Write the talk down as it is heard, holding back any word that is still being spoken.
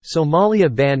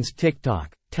Somalia bans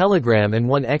TikTok, Telegram and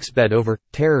 1xBet over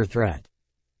terror threat.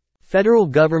 Federal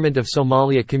Government of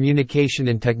Somalia Communication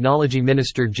and Technology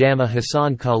Minister Jama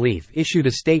Hassan Khalif issued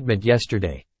a statement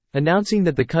yesterday, announcing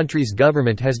that the country's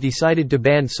government has decided to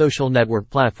ban social network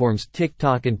platforms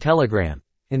TikTok and Telegram,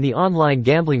 and the online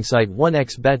gambling site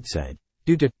 1xBet said,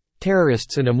 due to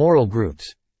terrorists and immoral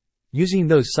groups using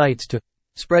those sites to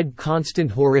spread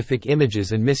constant horrific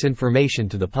images and misinformation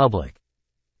to the public.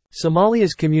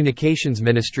 Somalia's communications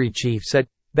ministry chief said,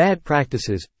 bad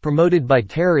practices, promoted by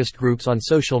terrorist groups on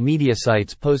social media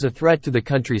sites pose a threat to the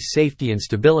country's safety and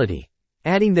stability,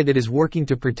 adding that it is working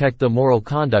to protect the moral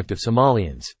conduct of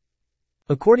Somalians.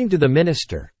 According to the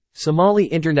minister, Somali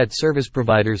internet service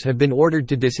providers have been ordered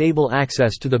to disable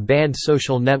access to the banned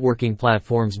social networking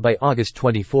platforms by August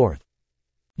 24.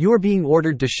 You are being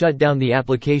ordered to shut down the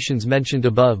applications mentioned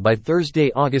above by Thursday,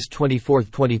 August 24,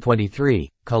 2023,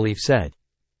 Khalif said.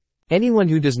 Anyone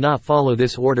who does not follow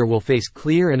this order will face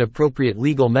clear and appropriate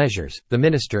legal measures, the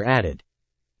minister added.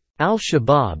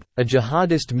 Al-Shabaab, a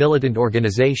jihadist militant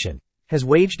organization, has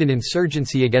waged an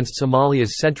insurgency against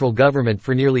Somalia's central government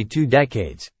for nearly 2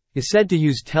 decades, is said to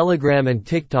use Telegram and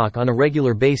TikTok on a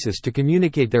regular basis to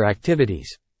communicate their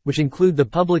activities, which include the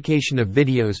publication of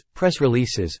videos, press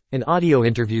releases, and audio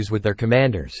interviews with their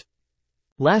commanders.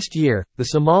 Last year, the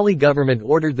Somali government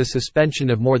ordered the suspension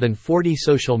of more than 40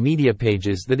 social media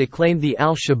pages that it claimed the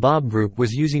Al-Shabaab group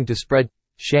was using to spread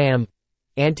sham,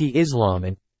 anti-Islam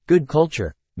and good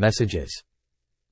culture messages.